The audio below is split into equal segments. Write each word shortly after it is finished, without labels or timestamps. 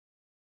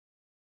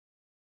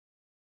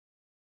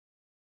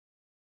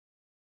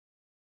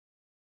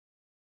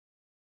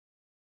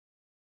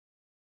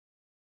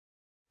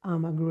I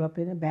grew up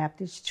in a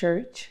Baptist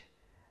church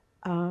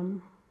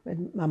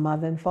with my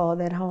mother and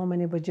father at home,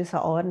 and it was just an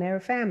ordinary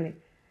family.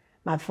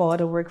 My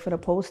father worked for the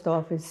post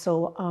office,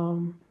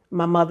 so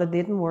my mother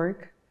didn't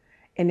work.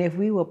 And if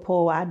we were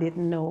poor, I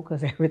didn't know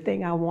because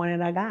everything I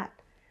wanted, I got.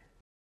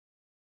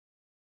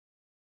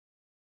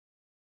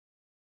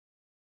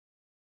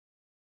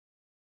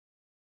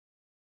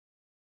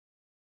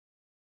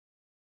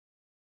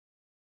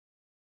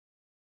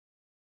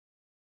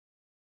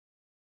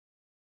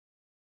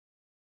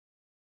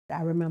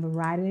 I remember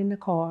riding in the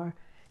car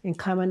and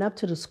coming up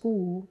to the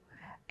school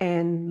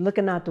and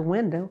looking out the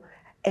window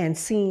and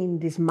seeing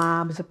these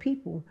mobs of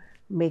people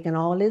making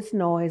all these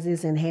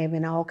noises and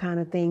having all kind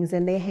of things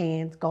in their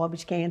hands,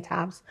 garbage can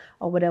tops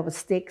or whatever,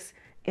 sticks,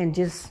 and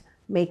just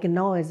making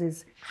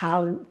noises.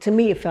 How, to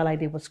me, it felt like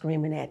they were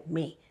screaming at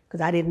me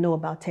because I didn't know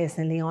about Tess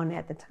and Leon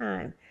at the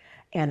time.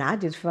 And I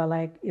just felt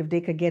like if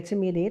they could get to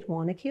me, they'd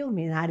want to kill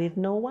me, and I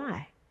didn't know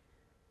why.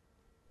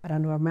 But I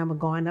remember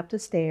going up the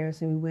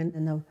stairs and we went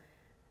in the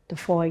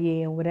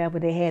foyer or whatever.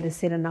 They had us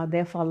sitting out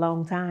there for a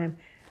long time,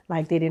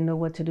 like they didn't know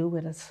what to do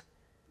with us.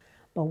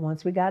 But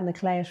once we got in the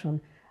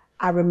classroom,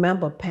 I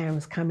remember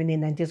parents coming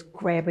in and just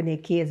grabbing their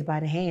kids by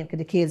the hand, because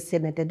the kids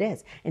sitting at the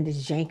desk, and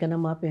just yanking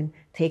them up and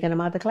taking them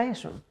out of the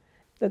classroom.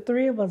 The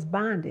three of us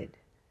bonded,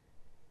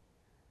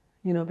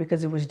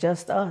 because it was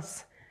just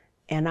us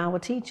and our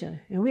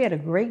teacher. And we had a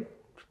great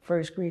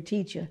first grade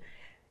teacher.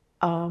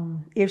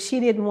 If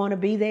she didn't want to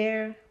be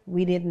there,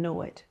 we didn't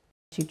know it.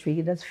 She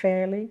treated us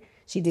fairly.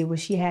 She did what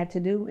she had to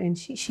do, and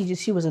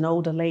she was an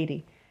older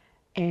lady,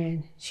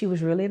 and she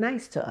was really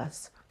nice to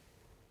us.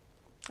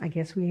 I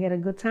guess we had a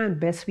good time,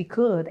 best we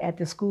could, at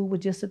the school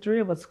with just the three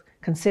of us,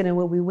 considering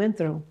what we went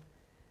through.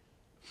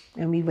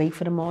 And we wait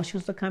for the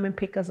marshals to come and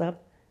pick us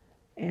up,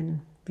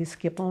 and we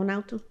skip on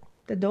out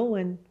the door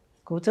and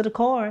go to the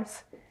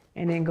cars,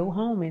 and then go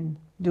home and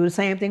do the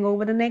same thing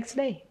over the next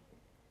day.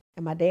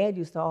 And my dad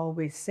used to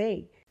always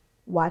say,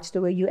 watch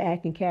the way you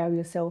act and carry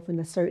yourself in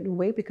a certain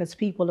way, because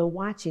people are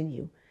watching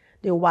you.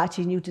 They're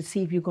watching you to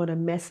see if you're going to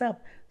mess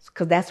up,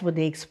 because that's what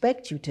they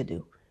expect you to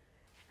do.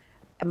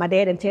 And my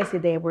dad and Tessie,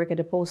 they work at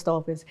the post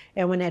office.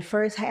 And when that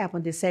first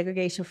happened, the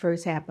segregation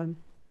first happened,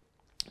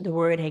 the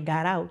word had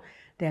got out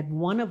that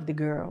one of the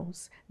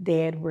girls'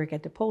 dad worked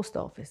at the post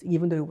office.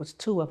 Even though it was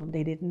two of them,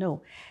 they didn't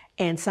know.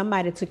 And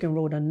somebody took and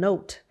wrote a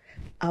note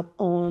up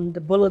on the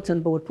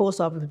bulletin board,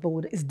 post office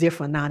board. It's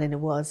different now than it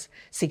was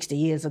 60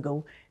 years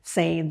ago,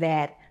 saying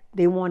that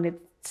they wanted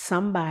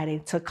somebody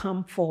to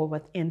come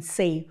forward and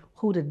say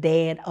who the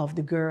dad of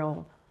the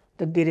girl,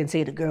 they didn't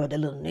say the girl, the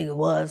little nigga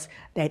was,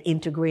 that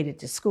integrated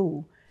to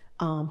school,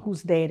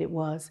 whose dad it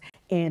was.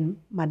 And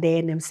my dad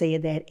and them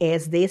said that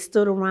as they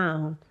stood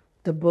around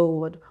the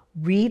board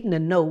reading the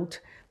note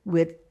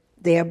with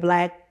their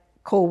black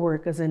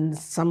co-workers and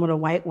some of the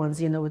white ones,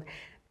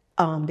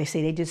 they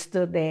say they just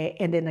stood there,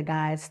 and then the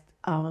guys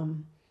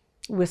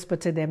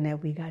whispered to them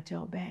that we got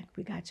y'all back,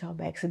 we got y'all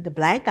back. So the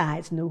black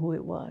guys knew who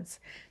it was.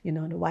 The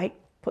white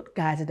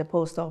guys at the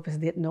post office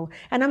didn't know.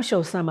 And I'm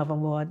sure some of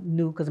them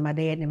knew, because my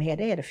dad and them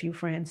they had a few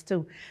friends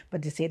too.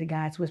 But they said the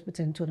guys whispered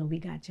to them, we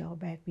got y'all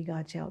back, we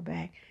got y'all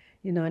back.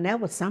 And that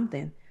was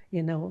something,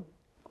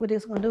 what they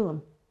was gonna do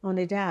them on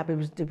their job.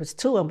 It was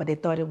two of them, but they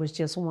thought it was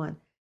just one.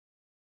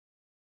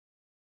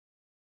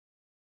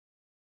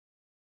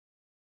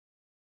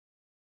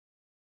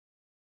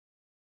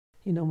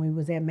 When we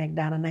was at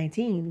McDonogh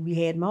 19, we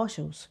had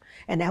marshals,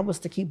 and that was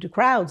to keep the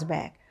crowds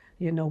back,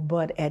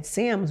 But at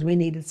Sims, we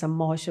needed some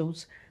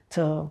marshals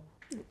to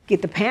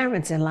get the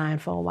parents in line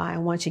for a while.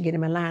 And once you get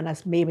them in line,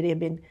 maybe they'd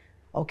been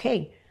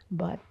okay.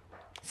 But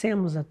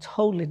Sims was a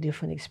totally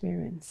different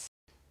experience.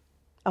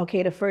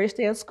 Okay, the first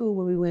day of school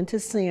when we went to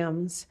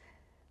Sims,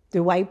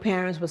 the white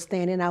parents were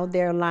standing out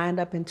there lined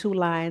up in two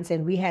lines,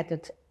 and we had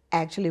to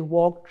actually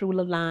walk through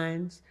the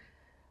lines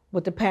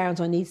with the parents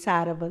on each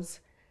side of us,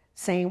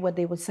 saying what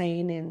they were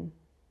saying,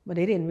 but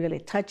they didn't really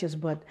touch us,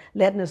 but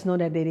letting us know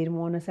that they didn't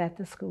want us at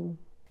the school.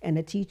 And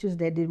the teachers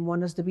that didn't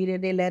want us to be there,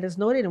 they let us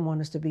know they didn't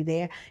want us to be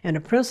there. And the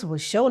principal,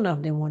 sure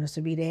enough, didn't want us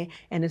to be there.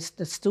 And it's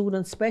the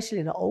students,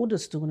 especially the older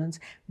students,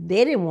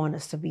 they didn't want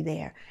us to be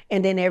there.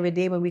 And then every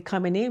day when we're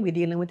coming in, we're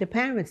dealing with the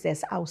parents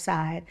that's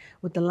outside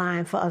with the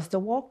line for us to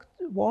walk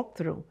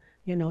through.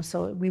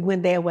 So we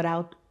went there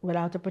without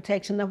the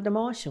protection of the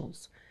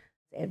marshals.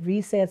 At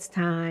recess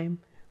time,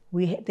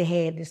 they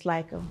had this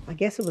I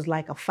guess it was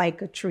like a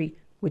ficus tree,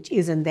 which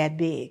isn't that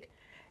big.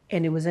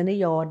 And it was in the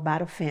yard by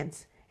the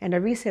fence. And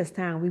at recess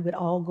time, we would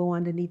all go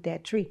underneath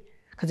that tree,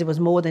 because it was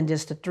more than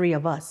just the three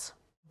of us.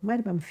 Might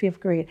have been 5th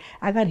grade.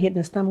 I got hit in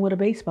the stomach with a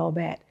baseball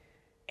bat.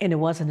 And it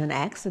wasn't an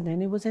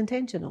accident, it was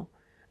intentional.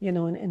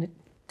 And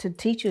to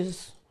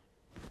teachers,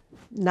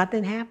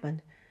 nothing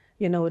happened.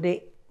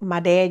 My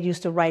dad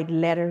used to write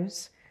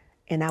letters,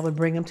 and I would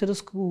bring them to the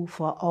school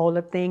for all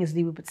the things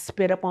they would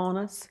spit up on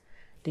us.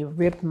 They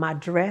ripped my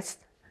dress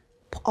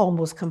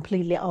almost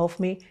completely off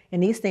me.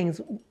 And these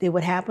things, they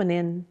would happen,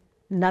 and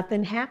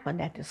nothing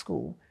happened at the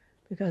school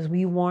because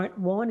we weren't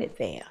wanted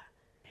there.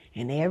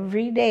 And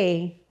every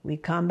day we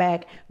come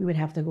back, we would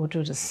have to go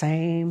through the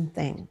same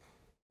thing.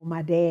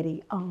 My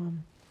daddy,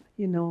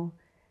 you know,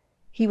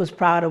 he was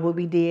proud of what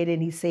we did,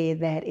 and he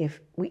said that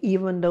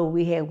even though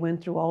we had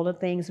went through all the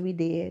things we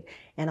did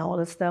and all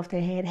the stuff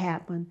that had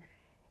happened,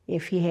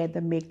 if he had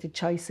to make the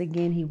choice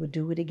again, he would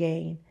do it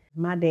again.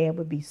 My dad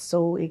would be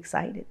so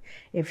excited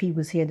if he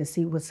was here to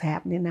see what's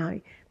happening now.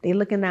 They're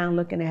looking down,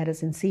 looking at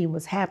us and seeing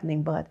what's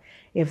happening, but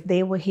if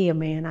they were here,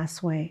 man, I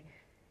swear,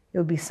 it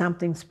would be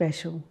something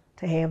special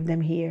to have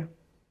them here.